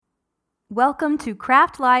Welcome to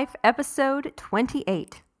CraftLife episode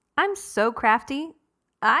 28. I'm so crafty,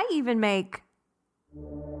 I even make...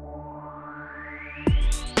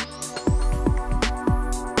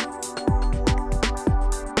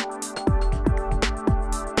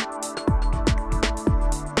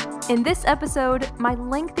 In this episode, my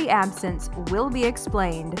lengthy absence will be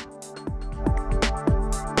explained.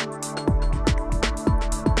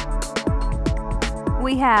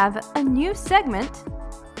 We have a new segment.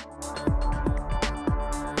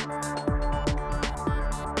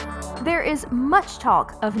 There is much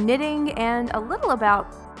talk of knitting and a little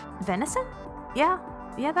about venison? Yeah,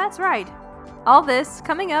 that's right. All this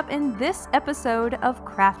coming up in this episode of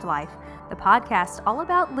CraftLife, the podcast all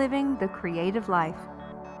about living the creative life.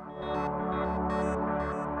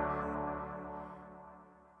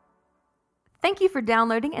 Thank you for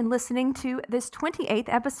downloading and listening to this 28th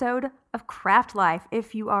episode of CraftLife.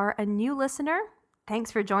 If you are a new listener,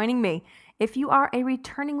 thanks for joining me. If you are a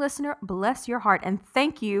returning listener, bless your heart and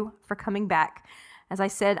thank you for coming back. As I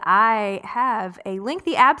said, I have a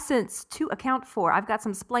lengthy absence to account for. I've got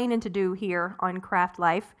some splaining to do here on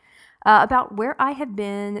CraftLife about where I have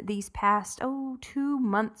been these past, 2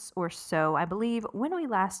 months or so. I believe when we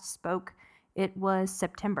last spoke, it was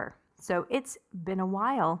September. So it's been a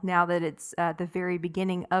while now that it's the very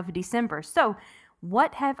beginning of December. So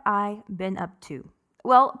what have I been up to?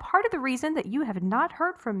 Well, part of the reason that you have not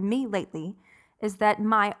heard from me lately is that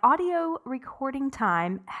my audio recording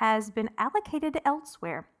time has been allocated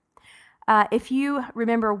elsewhere. If you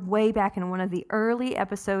remember way back in one of the early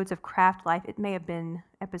episodes of CraftLife, it may have been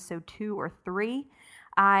episode 2 or 3,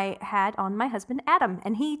 I had on my husband, Adam,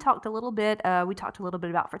 and he talked a little bit, we talked a little bit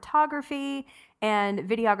about photography and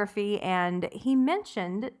videography, and he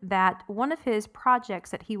mentioned that one of his projects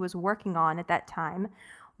that he was working on at that time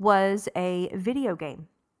was a video game.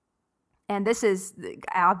 And this is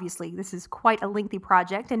quite a lengthy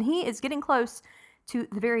project, and he is getting close to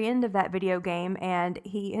the very end of that video game, and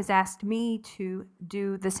he has asked me to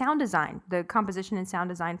do the sound design, the composition and sound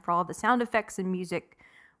design for all the sound effects and music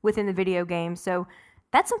within the video game. So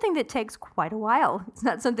that's something that takes quite a while. It's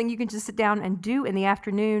not something you can just sit down and do in the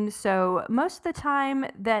afternoon. So most of the time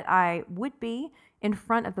that I would be in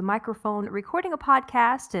front of the microphone recording a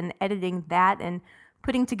podcast and editing that and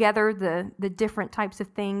putting together the different types of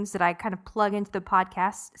things that I kind of plug into the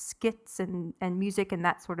podcast, skits and music and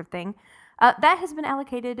that sort of thing, that has been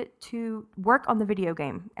allocated to work on the video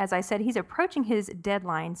game. As I said, he's approaching his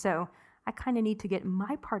deadline, so I kind of need to get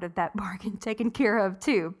my part of that bargain taken care of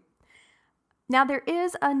too. Now, there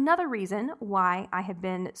is another reason why I have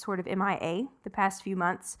been sort of MIA the past few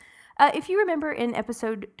months. If you remember in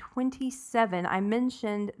episode 27, I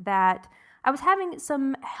mentioned that I was having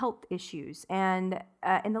some health issues, and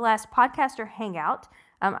in the last podcaster hangout,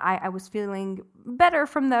 I was feeling better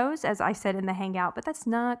from those, as I said in the hangout, but that's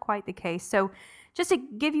not quite the case. So just to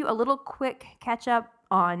give you a little quick catch up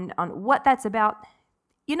on what that's about,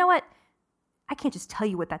 you know what? I can't just tell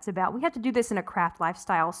you what that's about. We have to do this in a craft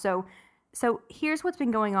lifestyle. So here's what's been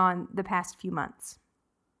going on the past few months.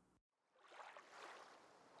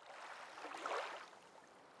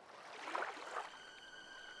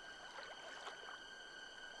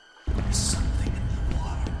 There's something in the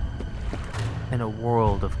water. In a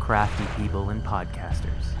world of crafty people and podcasters,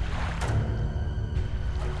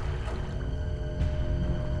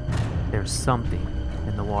 there's something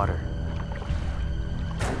in the water.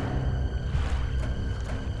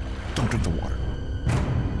 Don't drink the water.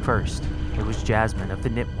 First, it was Jasmine of the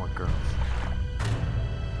Knitmore Girls.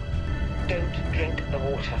 Don't drink the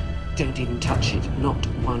water. Don't even touch it, not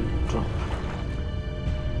one drop.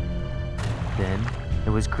 Then, it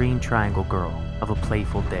was Green Triangle Girl of A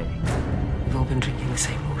Playful Day. We've all been drinking the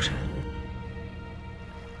same water.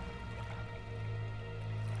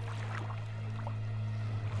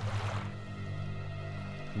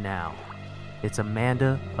 Now, it's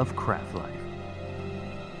Amanda of CraftLife.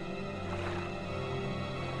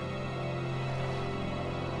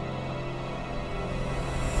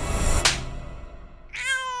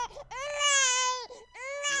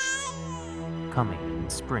 Coming in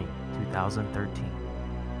spring 2013.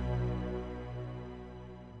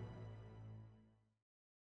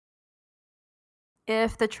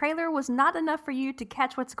 If the trailer was not enough for you to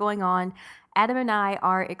catch what's going on, Adam and I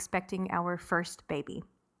are expecting our first baby.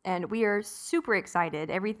 And we are super excited.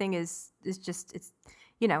 Everything is just, it's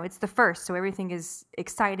the first, so everything is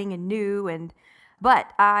exciting and new.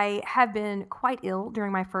 But I have been quite ill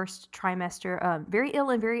during my first trimester, very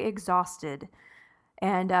ill and very exhausted.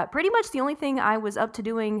 And pretty much the only thing I was up to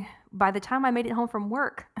doing by the time I made it home from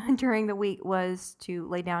work during the week was to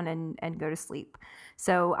lay down and go to sleep.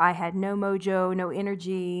 So I had no mojo, no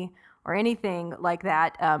energy, or anything like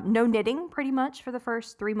that. No knitting pretty much for the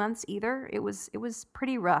first 3 months either. It was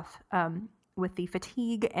pretty rough with the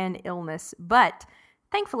fatigue and illness. But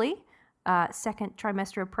thankfully, second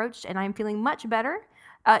trimester approached and I'm feeling much better.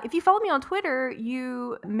 If you follow me on Twitter,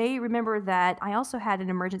 you may remember that I also had an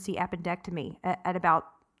emergency appendectomy at about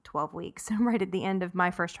 12 weeks, right at the end of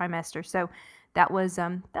my first trimester. So that was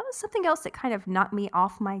something else that kind of knocked me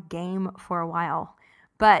off my game for a while.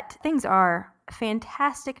 But things are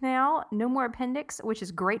fantastic now. No more appendix, which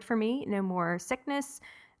is great for me. No more sickness,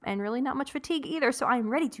 and really not much fatigue either. So I'm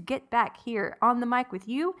ready to get back here on the mic with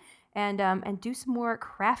you and do some more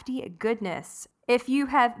crafty goodness. If you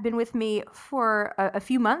have been with me for a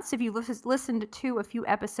few months, if you listened to a few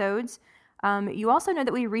episodes, you also know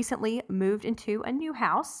that we recently moved into a new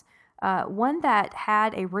house, one that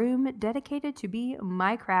had a room dedicated to be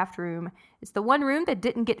my craft room. It's the one room that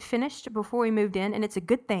didn't get finished before we moved in, and it's a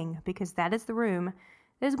good thing because that is the room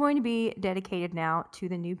that is going to be dedicated now to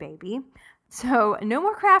the new baby. So no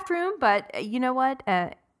more craft room, but you know what?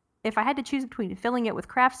 If I had to choose between filling it with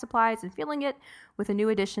craft supplies and filling it with a new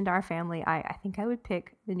addition to our family, I think I would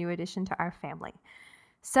pick the new addition to our family.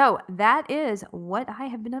 So that is what I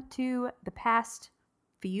have been up to the past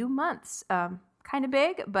few months. Kind of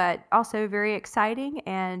big, but also very exciting.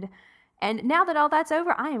 And now that all that's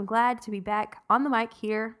over, I am glad to be back on the mic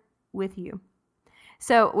here with you.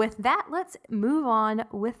 So with that, let's move on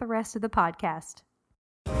with the rest of the podcast.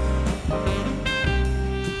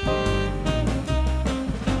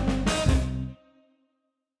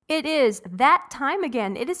 It is that time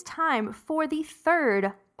again. It is time for the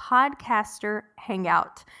third podcaster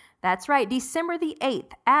hangout. That's right, December the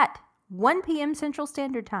 8th at 1 p.m. Central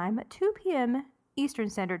Standard Time, 2 p.m. Eastern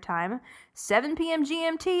Standard Time, 7 p.m.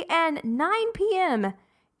 GMT, and 9 p.m.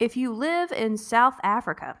 if you live in South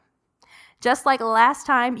Africa. Just like last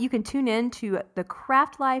time, you can tune in to the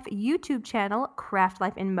CraftLife YouTube channel,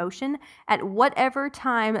 CraftLife in Motion, at whatever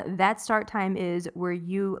time that start time is where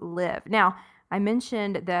you live. Now, I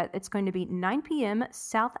mentioned that it's going to be 9 p.m.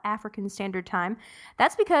 South African Standard Time.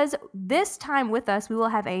 That's because this time with us, we will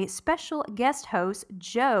have a special guest host,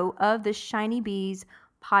 Joe of the Shiny Bees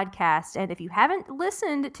podcast. And if you haven't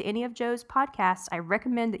listened to any of Joe's podcasts, I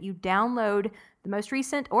recommend that you download the most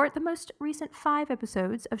recent 5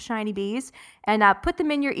 episodes of Shiny Bees and put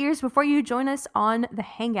them in your ears before you join us on the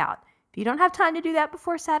Hangout. If you don't have time to do that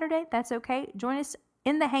before Saturday, that's okay. Join us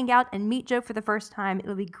in the Hangout and meet Joe for the first time.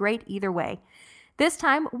 It'll be great either way. This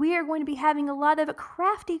time, we are going to be having a lot of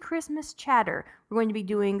crafty Christmas chatter. We're going to be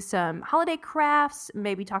doing some holiday crafts,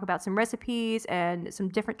 maybe talk about some recipes and some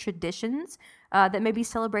different traditions that may be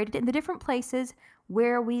celebrated in the different places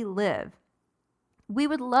where we live. We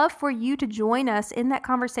would love for you to join us in that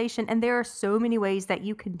conversation, and there are so many ways that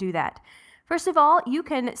you can do that. First of all, you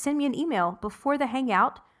can send me an email before the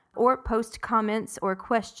Hangout or post comments or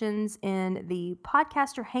questions in the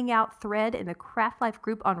Podcaster Hangout thread in the CraftLife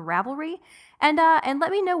group on Ravelry, and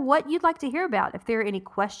let me know what you'd like to hear about. If there are any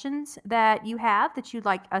questions that you have that you'd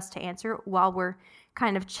like us to answer while we're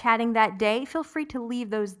kind of chatting that day, feel free to leave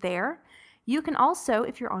those there. You can also,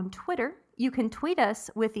 if you're on Twitter, you can tweet us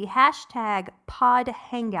with the hashtag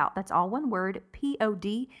PodHangout. That's all one word,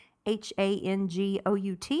 PodHangout.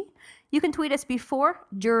 You can tweet us before,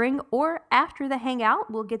 during, or after the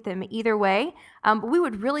Hangout. We'll get them either way. But we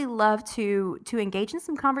would really love to engage in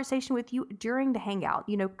some conversation with you during the Hangout,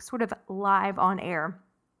 sort of live on air.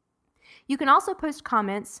 You can also post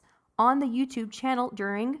comments on the YouTube channel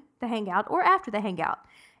during the Hangout or after the Hangout.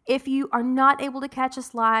 If you are not able to catch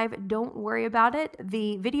us live, don't worry about it.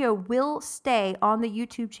 The video will stay on the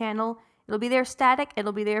YouTube channel. It'll be there static.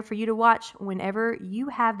 It'll be there for you to watch whenever you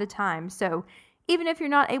have the time. So even if you're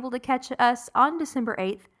not able to catch us on December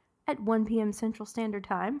 8th at 1 p.m. Central Standard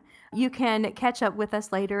Time, you can catch up with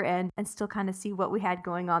us later and still kind of see what we had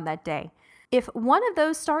going on that day. If one of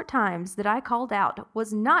those start times that I called out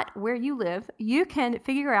was not where you live, you can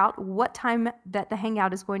figure out what time that the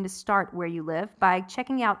Hangout is going to start where you live by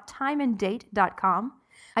checking out timeanddate.com.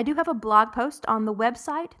 I do have a blog post on the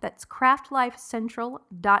website that's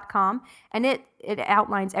craftlifecentral.com, and it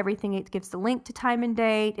outlines everything. It gives the link to time and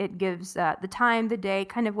date. It gives the time, the day,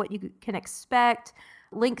 kind of what you can expect,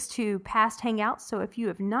 links to past Hangouts. So if you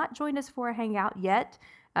have not joined us for a Hangout yet,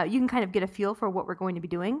 you can kind of get a feel for what we're going to be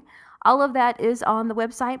doing. All of that is on the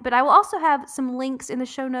website, but I will also have some links in the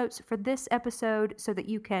show notes for this episode so that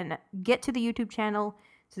you can get to the YouTube channel,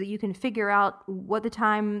 so that you can figure out what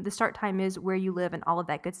the start time is, where you live, and all of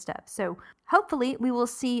that good stuff. So hopefully we will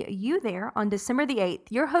see you there on December the 8th.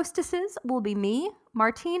 Your hostesses will be me,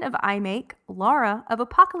 Martine of iMake, Laura of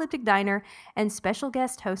Apocalyptic Diner, and special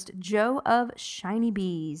guest host Joe of Shiny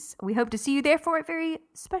Bees. We hope to see you there for a very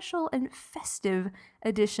special and festive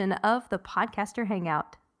edition of the Podcaster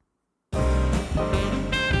Hangout.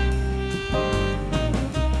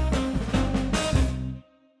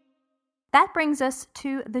 That brings us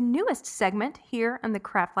to the newest segment here on the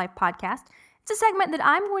CraftLife podcast. It's a segment that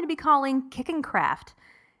I'm going to be calling Kick and Craft.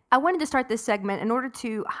 I wanted to start this segment in order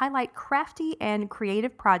to highlight crafty and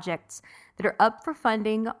creative projects that are up for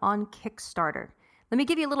funding on Kickstarter. Let me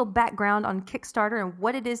give you a little background on Kickstarter and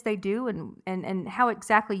what it is they do and how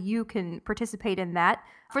exactly you can participate in that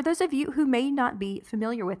for those of you who may not be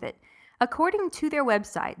familiar with it. According to their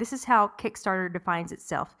website, this is how Kickstarter defines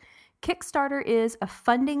itself. Kickstarter is a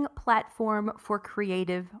funding platform for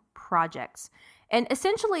creative projects. And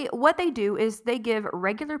essentially what they do is they give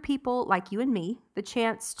regular people like you and me the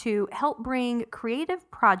chance to help bring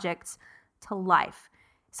creative projects to life.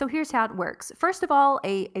 So here's how it works. First of all,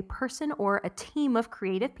 a person or a team of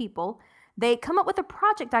creative people, they come up with a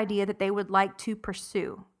project idea that they would like to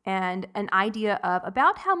pursue and an idea of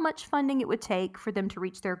about how much funding it would take for them to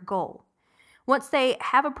reach their goal. Once they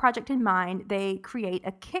have a project in mind, they create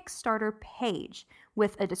a Kickstarter page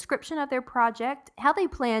with a description of their project, how they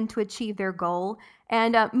plan to achieve their goal,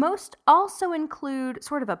 and most also include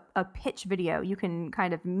sort of a pitch video. You can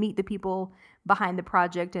kind of meet the people behind the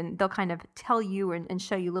project, and they'll kind of tell you and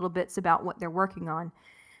show you little bits about what they're working on.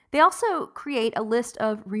 They also create a list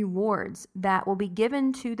of rewards that will be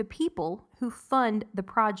given to the people who fund the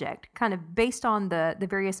project, kind of based on the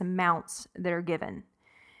various amounts that are given.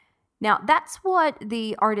 Now, that's what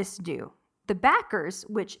the artists do. The backers,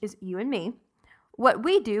 which is you and me, what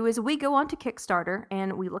we do is we go onto Kickstarter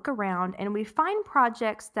and we look around and we find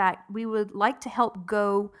projects that we would like to help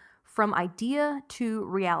go from idea to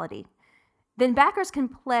reality. Then backers can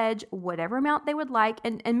pledge whatever amount they would like,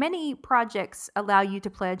 and many projects allow you to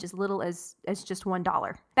pledge as little as just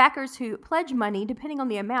 $1. Backers who pledge money, depending on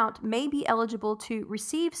the amount, may be eligible to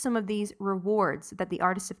receive some of these rewards that the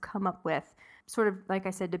artists have come up with, sort of, like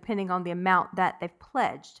I said, depending on the amount that they've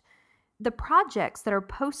pledged. The projects that are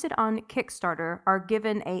posted on Kickstarter are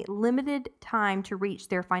given a limited time to reach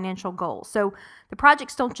their financial goal. So the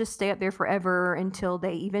projects don't just stay up there forever until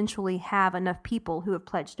they eventually have enough people who have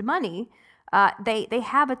pledged money. They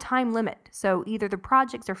have a time limit. So either the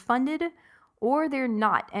projects are funded or they're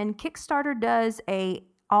not. And Kickstarter does a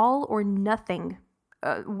all or nothing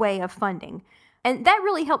way of funding. And that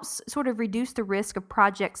really helps sort of reduce the risk of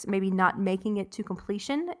projects maybe not making it to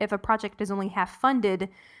completion. If a project is only half funded,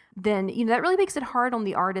 then that really makes it hard on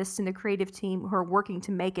the artists and the creative team who are working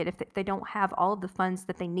to make it if they don't have all of the funds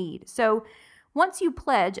that they need. So once you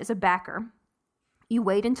pledge as a backer, you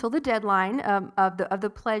wait until the deadline of the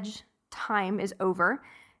pledge time is over.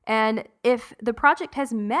 And if the project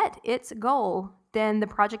has met its goal, then the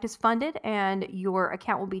project is funded and your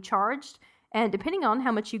account will be charged. And depending on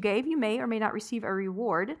how much you gave, you may or may not receive a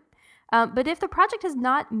reward. But if the project has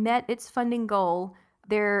not met its funding goal,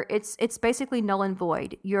 it's basically null and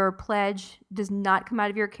void. Your pledge does not come out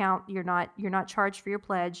of your account. You're not charged for your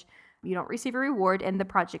pledge. You don't receive a reward, and the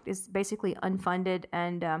project is basically unfunded.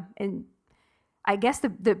 And I guess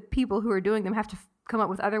the people who are doing them have to come up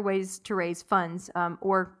with other ways to raise funds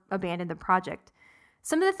or abandon the project.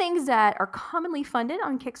 Some of the things that are commonly funded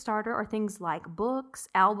on Kickstarter are things like books,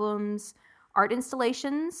 albums, art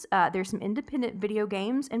installations. There's some independent video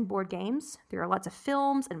games and board games. There are lots of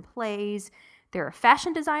films and plays. There are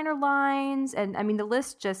fashion designer lines. And I mean, the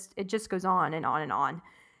list just goes on and on and on.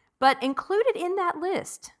 But included in that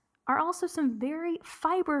list are also some very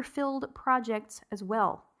fiber-filled projects as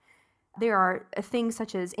well. There are things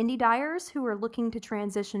such as indie dyers who are looking to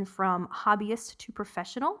transition from hobbyist to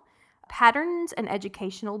professional, patterns and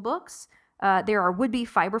educational books. There are would-be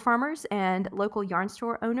fiber farmers and local yarn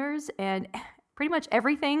store owners, and pretty much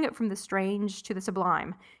everything from the strange to the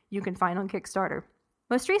sublime you can find on Kickstarter.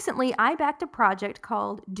 Most recently, I backed a project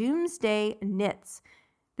called Doomsday Knits.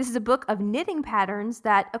 This is a book of knitting patterns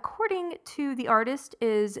that, according to the artist,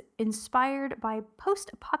 is inspired by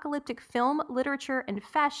post-apocalyptic film, literature, and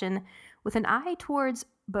fashion with an eye towards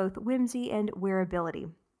both whimsy and wearability.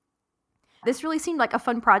 This really seemed like a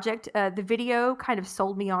fun project. The video kind of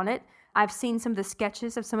sold me on it. I've seen some of the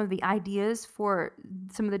sketches of some of the ideas for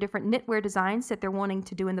some of the different knitwear designs that they're wanting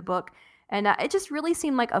to do in the book, and it just really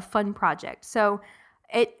seemed like a fun project. So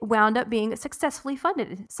it wound up being successfully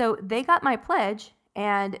funded. So they got my pledge,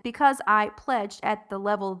 and because I pledged at the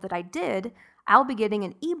level that I did, I'll be getting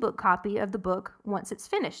an ebook copy of the book once it's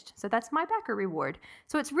finished. So that's my backer reward.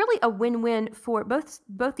 So it's really a win-win for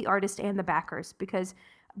both the artist and the backers, because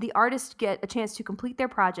the artists get a chance to complete their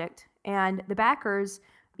project, and the backers,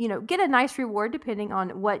 get a nice reward depending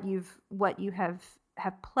on what you have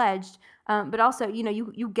pledged. But also,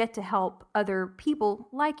 you get to help other people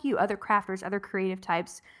like you, other crafters, other creative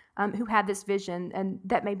types who have this vision, and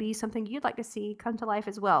that may be something you'd like to see come to life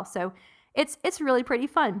as well. So it's really pretty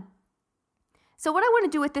fun. So what I want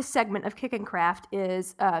to do with this segment of Kick and Craft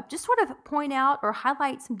is just sort of point out or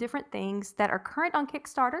highlight some different things that are current on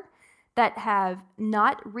Kickstarter that have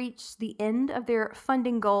not reached the end of their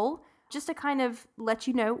funding goal, just to kind of let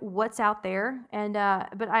you know what's out there. And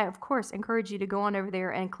but I, of course, encourage you to go on over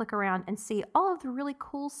there and click around and see all of the really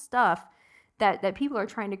cool stuff that people are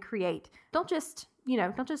trying to create. Don't just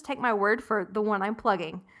take my word for the one I'm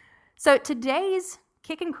plugging. So today's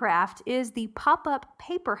Kick and Craft is the pop-up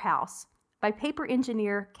paper house by paper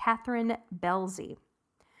engineer Catherine Belzy.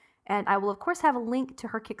 And I will, of course, have a link to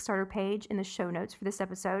her Kickstarter page in the show notes for this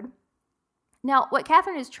episode. Now, what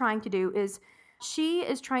Catherine is trying to do is she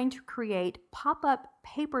is trying to create pop-up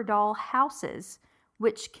paper doll houses,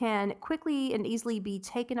 which can quickly and easily be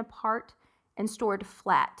taken apart and stored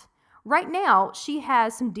flat. Right now, she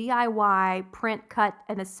has some DIY print, cut,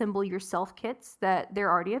 and assemble yourself kits that they're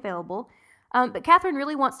already available. But Catherine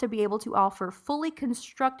really wants to be able to offer fully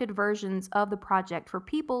constructed versions of the project for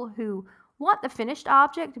people who want the finished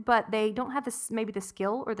object, but they don't have maybe the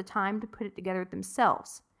skill or the time to put it together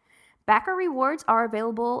themselves. Backer rewards are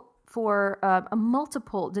available for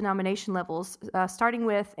multiple denomination levels, starting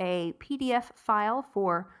with a PDF file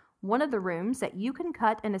for one of the rooms that you can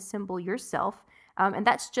cut and assemble yourself, and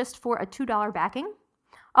that's just for a $2 backing,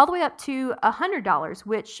 all the way up to $100,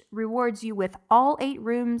 which rewards you with all 8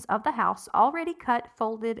 rooms of the house already cut,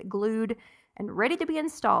 folded, glued, and ready to be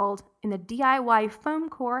installed in the DIY foam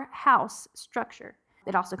core house structure.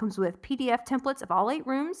 It also comes with PDF templates of all 8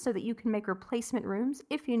 rooms so that you can make replacement rooms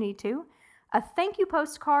if you need to, a thank you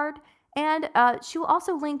postcard, and she will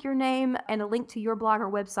also link your name and a link to your blog or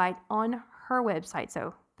website on her website.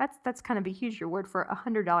 So that's kind of a huge reward for a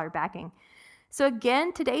 $100 backing. So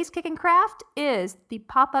again, today's Kick and Craft is the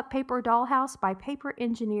pop-up paper dollhouse by paper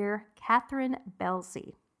engineer Catherine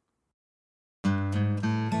Belzy.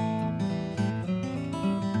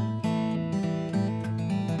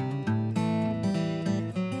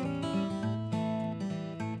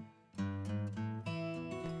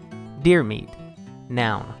 Deer meat.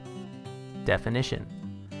 Noun. Definition.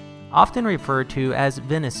 Often referred to as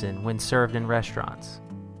venison when served in restaurants.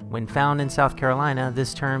 When found in South Carolina,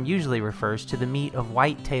 this term usually refers to the meat of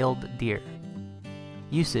white-tailed deer.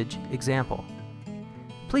 Usage. Example.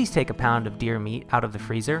 Please take a pound of deer meat out of the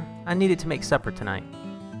freezer. I need it to make supper tonight.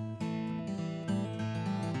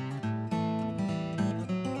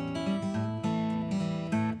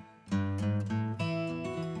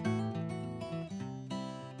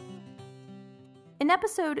 In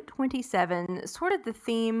episode 27, sort of the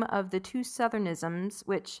theme of the 2 Southernisms,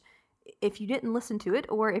 which, if you didn't listen to it,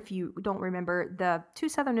 or if you don't remember, the 2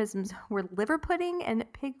 Southernisms were liver pudding and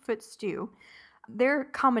pigfoot stew. Their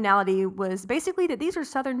commonality was basically that these are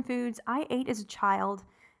Southern foods I ate as a child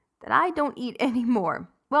that I don't eat anymore.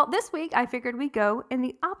 Well, this week I figured we'd go in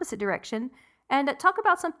the opposite direction and talk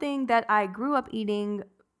about something that I grew up eating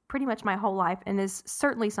pretty much my whole life and is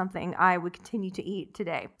certainly something I would continue to eat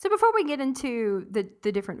today. So before we get into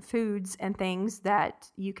the different foods and things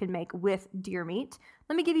that you can make with deer meat,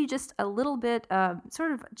 let me give you just a little bit,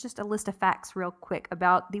 sort of just a list of facts real quick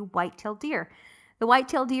about the white-tailed deer. The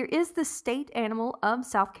white-tailed deer is the state animal of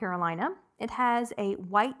South Carolina. It has a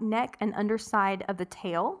white neck and underside of the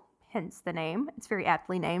tail, hence the name. It's very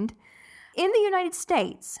aptly named. In the United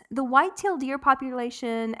States, the white-tailed deer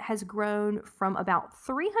population has grown from about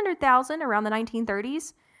 300,000 around the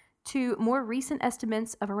 1930s to more recent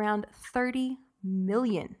estimates of around 30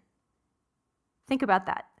 million. Think about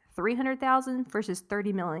that. 300,000 versus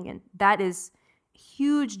 30 million. That is a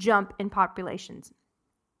huge jump in populations.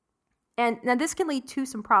 And now this can lead to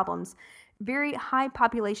some problems. Very high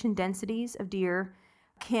population densities of deer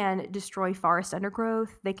can destroy forest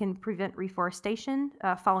undergrowth. They can prevent reforestation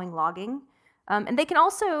following logging. And they can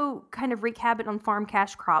also kind of wreak havoc on farm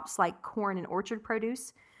cash crops like corn and orchard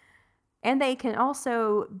produce. And they can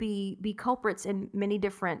also be culprits in many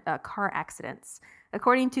different car accidents.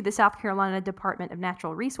 According to the South Carolina Department of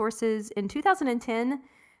Natural Resources, in 2010,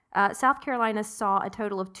 South Carolina saw a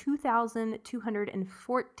total of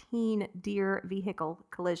 2,214 deer vehicle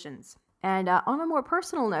collisions. And on a more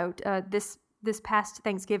personal note, this past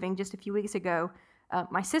Thanksgiving, just a few weeks ago,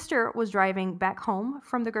 my sister was driving back home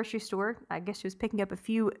from the grocery store. I guess she was picking up a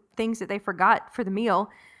few things that they forgot for the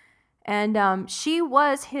meal. And she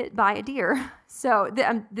was hit by a deer. So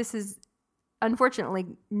this is unfortunately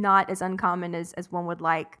not as uncommon as one would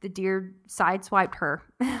like. The deer sideswiped her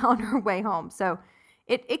on her way home. So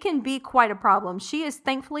it can be quite a problem. She is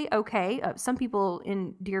thankfully okay. Some people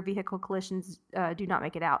in deer vehicle collisions do not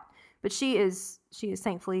make it out, but she is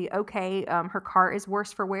thankfully okay. Her car is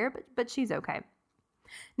worse for wear, but she's okay.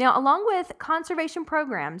 Now, along with conservation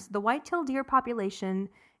programs, the white-tailed deer population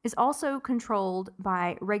is also controlled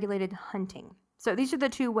by regulated hunting. So these are the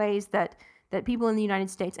two ways that people in the United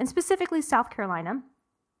States, and specifically South Carolina,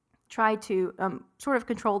 try to sort of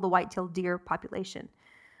control the white-tailed deer population.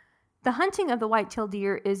 The hunting of the white-tailed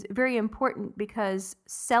deer is very important because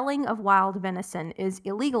selling of wild venison is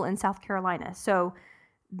illegal in South Carolina. So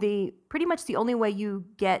pretty much the only way you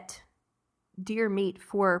get deer meat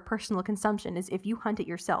for personal consumption is if you hunt it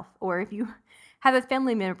yourself, or if you have a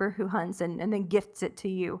family member who hunts and then gifts it to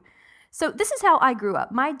you. So this is how I grew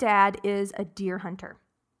up. My dad is a deer hunter.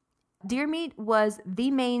 Deer meat was the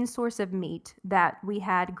main source of meat that we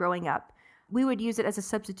had growing up. We would use it as a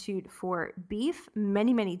substitute for beef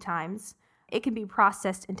many, many times. It can be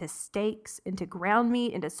processed into steaks, into ground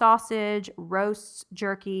meat, into sausage, roasts,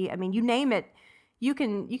 jerky. I mean, you name it, you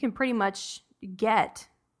can pretty much get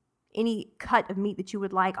any cut of meat that you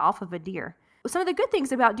would like off of a deer. Some of the good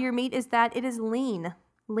things about deer meat is that it is lean.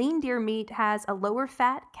 Lean deer meat has a lower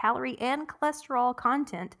fat, calorie, and cholesterol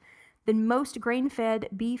content than most grain-fed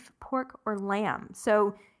beef, pork, or lamb.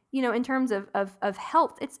 So, in terms of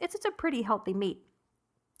health, it's a pretty healthy meat.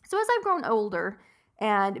 So as I've grown older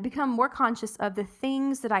and become more conscious of the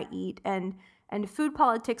things that I eat and food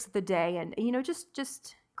politics of the day and,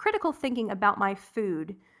 just critical thinking about my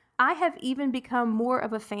food, I have even become more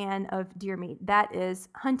of a fan of deer meat that is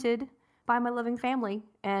hunted by my loving family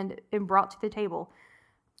and brought to the table.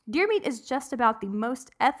 Deer meat is just about the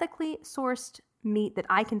most ethically sourced meat that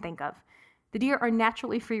I can think of. The deer are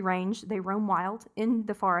naturally free range. They roam wild in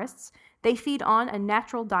the forests. They feed on a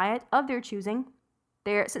natural diet of their choosing.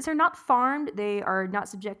 Since they're not farmed, they are not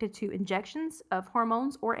subjected to injections of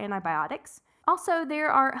hormones or antibiotics. Also,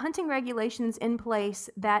 there are hunting regulations in place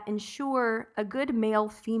that ensure a good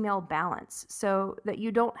male-female balance, so that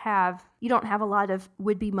you don't have a lot of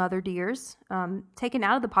would-be mother deers taken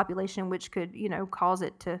out of the population, which could cause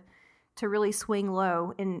it to really swing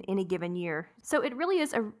low in any given year. So it really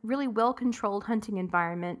is a really well-controlled hunting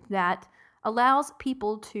environment that allows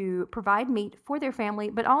people to provide meat for their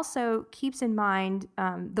family, but also keeps in mind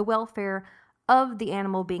the welfare of the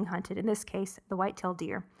animal being hunted, in this case, the white-tailed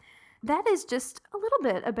deer. That is just a little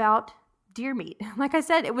bit about deer meat. Like I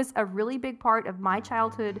said, it was a really big part of my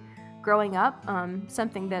childhood growing up,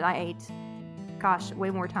 something that I ate, way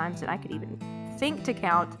more times than I could even think to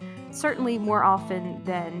count. Certainly more often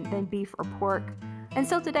than beef or pork. And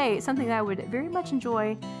still today, it's something that I would very much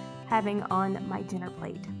enjoy having on my dinner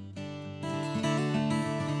plate.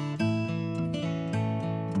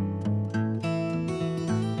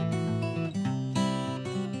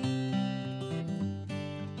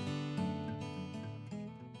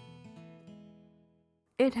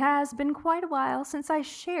 It has been quite a while since I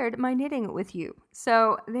shared my knitting with you.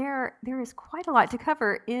 So there is quite a lot to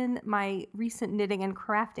cover in my recent knitting and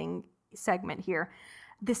crafting segment here.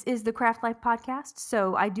 This is the CraftLife podcast,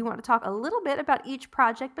 so I do want to talk a little bit about each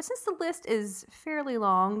project, but since the list is fairly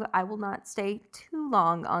long, I will not stay too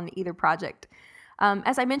long on either project.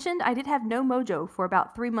 As I mentioned, I did have no mojo for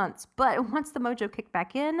about 3 months, but once the mojo kicked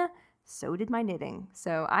back in, so did my knitting.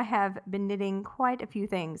 So I have been knitting quite a few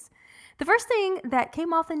things. The first thing that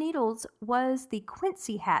came off the needles was the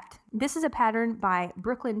Quincy hat. This is a pattern by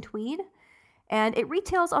Brooklyn Tweed, and it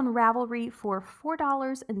retails on Ravelry for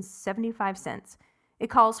 $4.75. It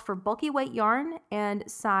calls for bulky weight yarn and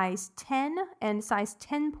size 10 and size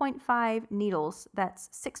 10.5 needles. That's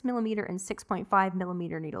 6mm and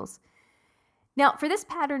 6.5mm needles. Now, for this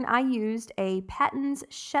pattern, I used a Patton's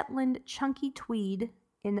Shetland Chunky Tweed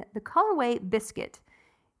in the colorway Biscuit.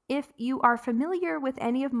 If you are familiar with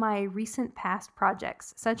any of my recent past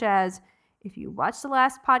projects, such as if you watched the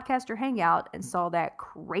last Podcaster Hangout and saw that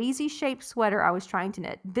crazy shaped sweater I was trying to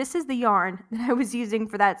knit, this is the yarn that I was using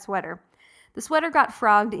for that sweater. The sweater got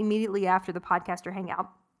frogged immediately after the Podcaster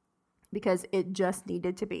Hangout because it just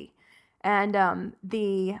needed to be. And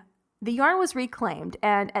the yarn was reclaimed.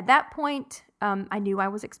 And at that point, I knew I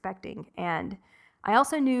was expecting. And I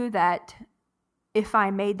also knew that if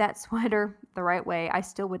I made that sweater the right way, I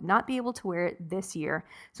still would not be able to wear it this year.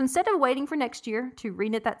 So instead of waiting for next year to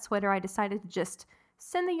reknit that sweater, I decided to just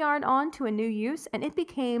send the yarn on to a new use, and it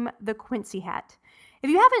became the Quincy hat. If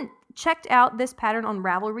you haven't checked out this pattern on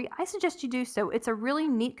Ravelry, I suggest you do so. It's a really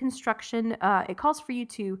neat construction. It calls for you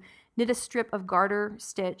to knit a strip of garter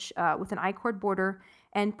stitch with an I-cord border,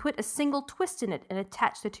 and put a single twist in it and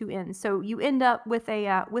attach the two ends. So you end up with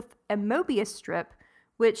a Mobius strip,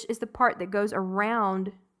 which is the part that goes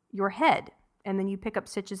around your head. And then you pick up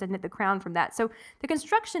stitches and knit the crown from that. So the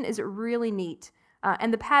construction is really neat.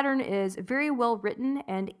 And the pattern is very well written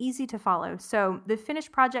and easy to follow. So the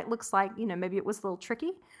finished project looks like, maybe it was a little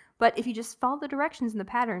tricky, but if you just follow the directions in the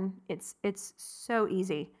pattern, it's so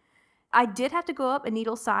easy. I did have to go up a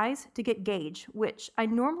needle size to get gauge, which I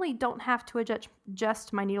normally don't have to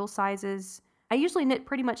adjust my needle sizes. I usually knit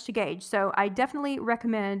pretty much to gauge, so I definitely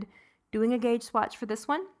recommend doing a gauge swatch for this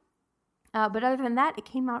one. But other than that, it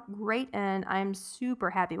came out great, and I'm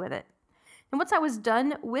super happy with it. And once I was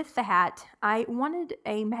done with the hat, I wanted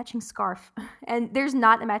a matching scarf. And there's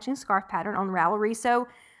not a matching scarf pattern on Ravelry, so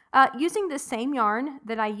using the same yarn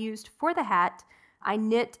that I used for the hat, I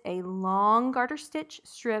knit a long garter stitch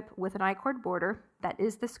strip with an I-cord border. That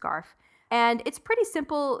is the scarf. And it's pretty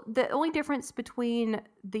simple. The only difference between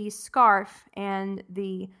the scarf and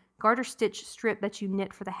the garter stitch strip that you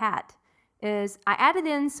knit for the hat is I added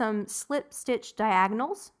in some slip stitch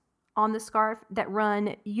diagonals on the scarf that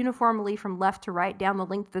run uniformly from left to right down the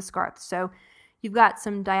length of the scarf. So you've got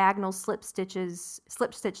some diagonal slip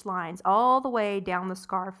stitch lines all the way down the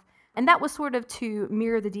scarf. And that was sort of to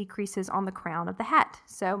mirror the decreases on the crown of the hat.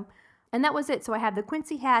 And that was it. So I have the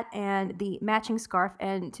Quincy hat and the matching scarf.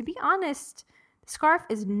 And to be honest, the scarf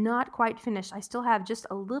is not quite finished. I still have just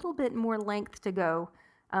a little bit more length to go.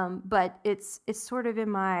 But it's sort of in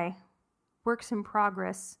my works in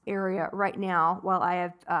progress area right now while I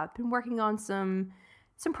have been working on some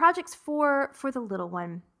projects for the little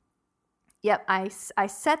one. Yep, I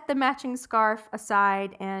set the matching scarf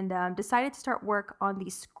aside and decided to start work on the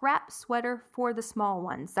scrap sweater for the small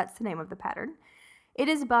ones. That's the name of the pattern. It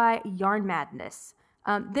is by Yarn Madness.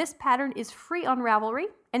 This pattern is free on Ravelry,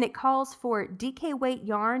 and it calls for DK weight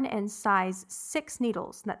yarn and size 6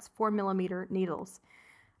 needles. That's 4mm needles.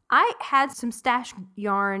 I had some stash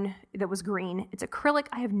yarn that was green. It's acrylic.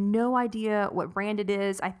 I have no idea what brand it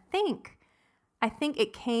is. I think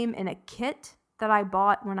it came in a kit that I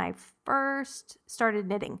bought when I first started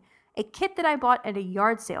knitting. A kit that I bought at a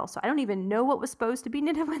yard sale. So I don't even know what was supposed to be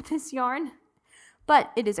knitted with this yarn.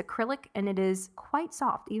 But it is acrylic and it is quite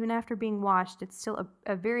soft. Even after being washed, it's still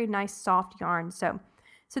a very nice soft yarn. So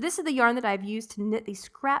this is the yarn that I've used to knit the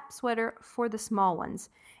scrap sweater for the small ones.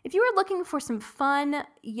 If you are looking for some fun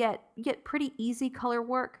yet pretty easy color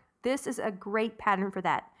work, this is a great pattern for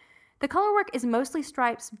that. The color work is mostly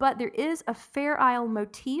stripes, but there is a Fair Isle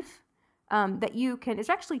motif that you can, it's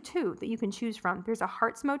actually two that you can choose from. There's a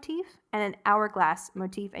hearts motif and an hourglass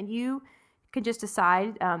motif, and you can just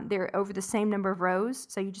decide they're over the same number of rows.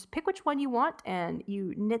 So you just pick which one you want and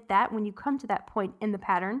you knit that when you come to that point in the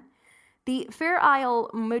pattern. The Fair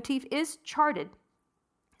Isle motif is charted,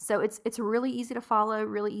 so it's really easy to follow,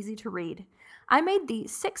 really easy to read. I made the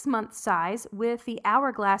 6-month size with the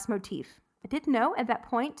hourglass motif. I didn't know at that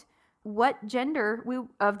point what the gender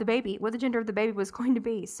of the baby was going to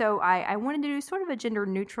be. So I wanted to do sort of a gender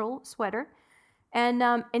neutral sweater, and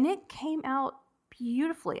it came out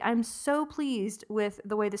beautifully. I'm so pleased with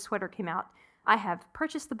the way the sweater came out. I have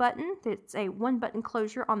purchased the button. It's a 1-button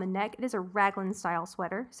closure on the neck. It is a raglan style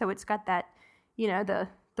sweater, so it's got that,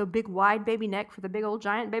 the big wide baby neck for the big old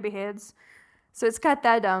giant baby heads. So it's got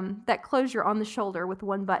that closure on the shoulder with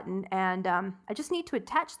 1 button, and I just need to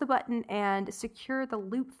attach the button and secure the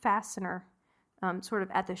loop fastener sort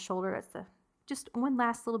of at the shoulder. That's just one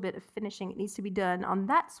last little bit of finishing. It needs to be done on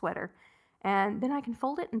that sweater, and then I can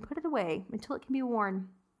fold it and put it away until it can be worn.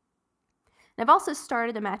 And I've also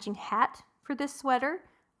started a matching hat for this sweater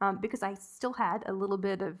because I still had a little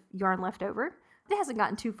bit of yarn left over. It hasn't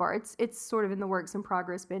gotten too far. It's sort of in the works in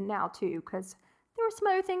progress bin now too, because there were some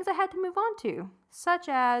other things I had to move on to, such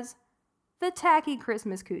as the tacky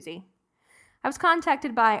Christmas koozie. I was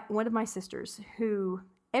contacted by one of my sisters who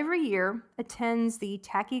every year attends the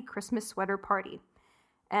tacky Christmas sweater party.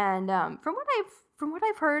 And from what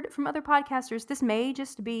I've heard from other podcasters, this may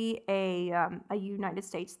just be a United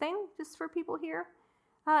States thing, just for people here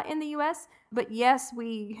in the U.S. But yes,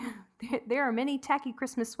 there are many tacky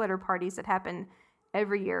Christmas sweater parties that happen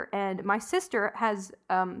every year. And my sister has,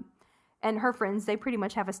 and her friends, they pretty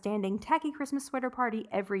much have a standing tacky Christmas sweater party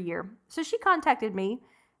every year. So she contacted me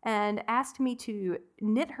and asked me to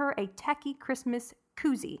knit her a tacky Christmas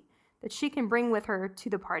koozie that she can bring with her to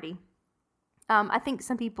the party. I think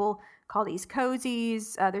some people call these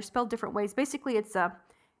cozies. They're spelled different ways. Basically,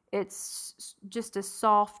 it's just a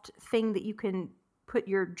soft thing that you can put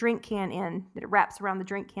your drink can in, that it wraps around the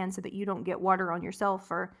drink can so that you don't get water on yourself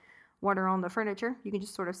or water on the furniture. You can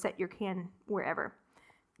just sort of set your can wherever.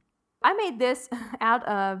 I made this out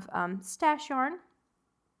of stash yarn,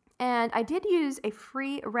 And I did use a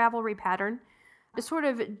free Ravelry pattern to sort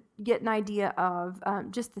of get an idea of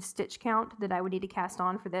just the stitch count that I would need to cast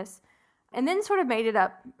on for this. And then sort of made it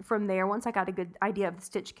up from there once I got a good idea of the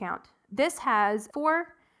stitch count. This has 4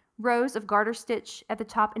 rows of garter stitch at the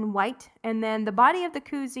top in white, and then the body of the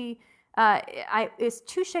koozie is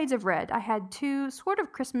 2 shades of red. I had 2 sort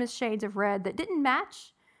of Christmas shades of red that didn't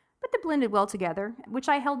match, but they blended well together, which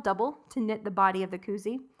I held double to knit the body of the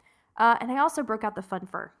koozie. And I also broke out the fun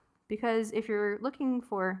fur, because if you're looking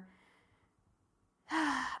for,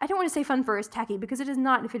 I don't want to say fun fur is tacky, because it is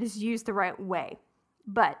not if it is used the right way,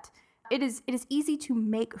 but it is easy to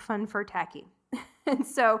make fun fur tacky. And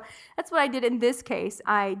so that's what I did in this case.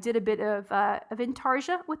 I did a bit of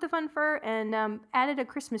intarsia with the fun fur and added a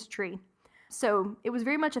Christmas tree. So it was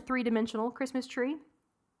very much a 3-dimensional Christmas tree,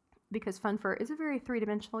 because fun fur is a very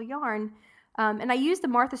 3-dimensional yarn. And I used the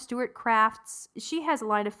Martha Stewart Crafts. She has a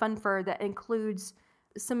line of fun fur that includes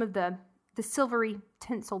some of the silvery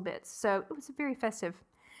tinsel bits. So it was very festive.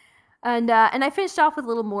 And I finished off with a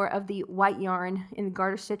little more of the white yarn in the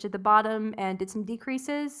garter stitch at the bottom and did some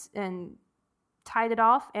decreases and tied it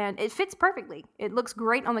off, and it fits perfectly. It looks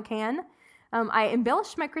great on the can. I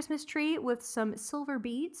embellished my Christmas tree with some silver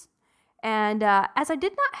beads, and as I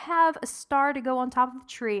did not have a star to go on top of the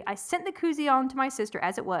tree, I sent the koozie on to my sister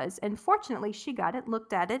as it was, and fortunately she got it,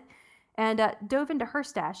 looked at it, and dove into her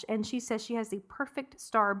stash, and she says she has the perfect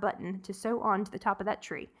star button to sew on to the top of that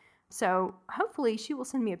tree. So hopefully she will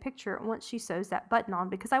send me a picture once she sews that button on,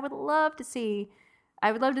 because I would love to see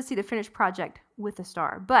the finished project with a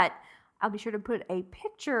star. But I'll be sure to put a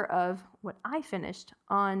picture of what I finished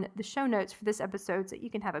on the show notes for this episode so that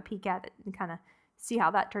you can have a peek at it and kind of see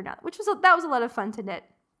how that turned out, that was a lot of fun to knit.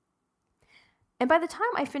 And by the time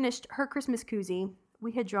I finished her Christmas koozie,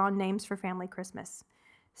 we had drawn names for family Christmas.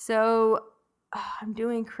 So I'm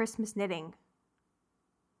doing Christmas knitting.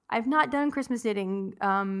 I've not done Christmas knitting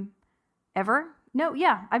ever.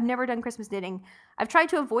 I've never done Christmas knitting. I've tried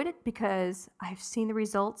to avoid it because I've seen the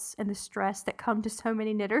results and the stress that come to so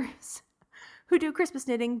many knitters who do Christmas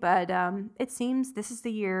knitting, but it seems this is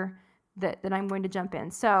the year that I'm going to jump in.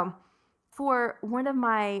 So for one of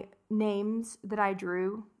my names that I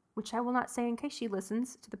drew, which I will not say in case she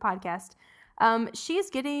listens to the podcast, she is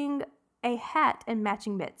getting a hat and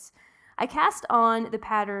matching mitts. I cast on the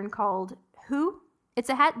pattern called Who. It's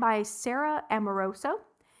a hat by Sarah Amoroso.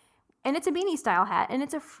 And it's a beanie style hat, and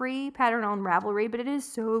it's a free pattern on Ravelry, but it is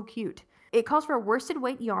so cute. It calls for a worsted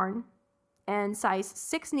weight yarn and size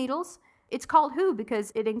 6 needles. It's called Who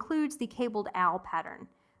because it includes the cabled owl pattern.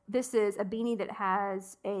 This is a beanie that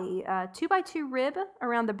has a 2x2 rib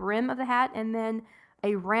around the brim of the hat and then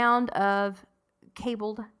a round of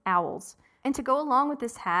cabled owls. And to go along with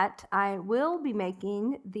this hat, I will be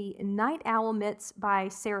making the Night Owl Mitts by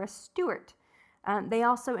Sarah Stewart. They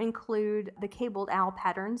also include the cabled owl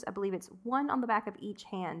patterns. I believe it's 1 on the back of each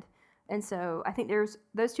hand. And so I think those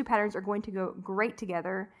 2 patterns are going to go great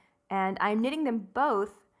together. And I'm knitting them both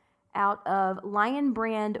out of Lion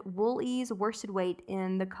brand Wool Ease worsted weight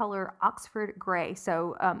in the color Oxford Gray.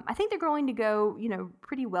 So I think they're going to go,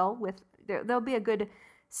 pretty well with, there'll be a good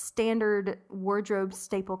standard wardrobe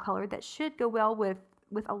staple color that should go well with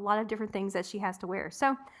a lot of different things that she has to wear.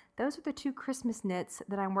 So those are the 2 Christmas knits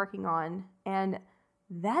that I'm working on. And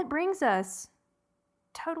that brings us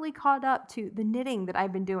totally caught up to the knitting that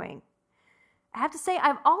I've been doing. I have to say,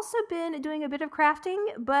 I've also been doing a bit of crafting,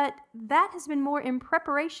 but that has been more in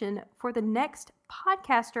preparation for the next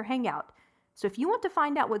podcaster hangout. So if you want to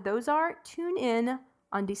find out what those are, tune in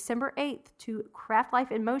on December 8th to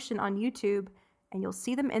CraftLife in Motion on YouTube, and you'll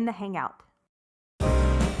see them in the hangout.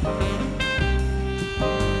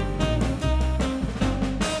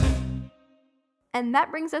 And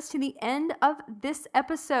that brings us to the end of this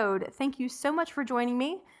episode. Thank you so much for joining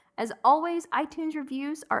me. As always, iTunes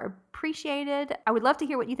reviews are appreciated. I would love to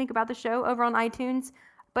hear what you think about the show over on iTunes.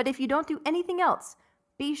 But if you don't do anything else,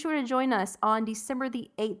 be sure to join us on December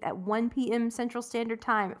the 8th at 1 p.m. Central Standard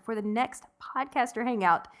Time for the next podcaster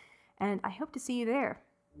hangout. And I hope to see you there.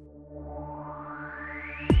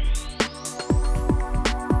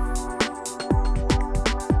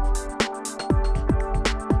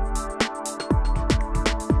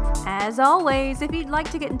 As always, if you'd like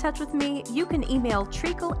to get in touch with me, you can email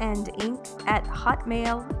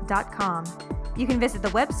treacleandink@hotmail.com. You can visit the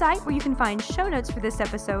website where you can find show notes for this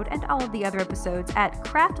episode and all of the other episodes at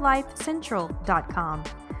craftlifecentral.com.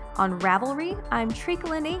 On Ravelry, I'm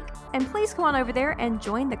Treacle and Ink, and please come on over there and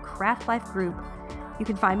join the CraftLife group. You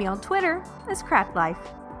can find me on Twitter as CraftLife.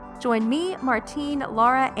 Join me, Martine,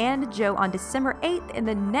 Laura, and Joe on December 8th in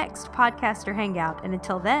the next Podcaster Hangout. And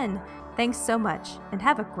until then, thanks so much and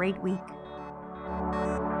have a great week.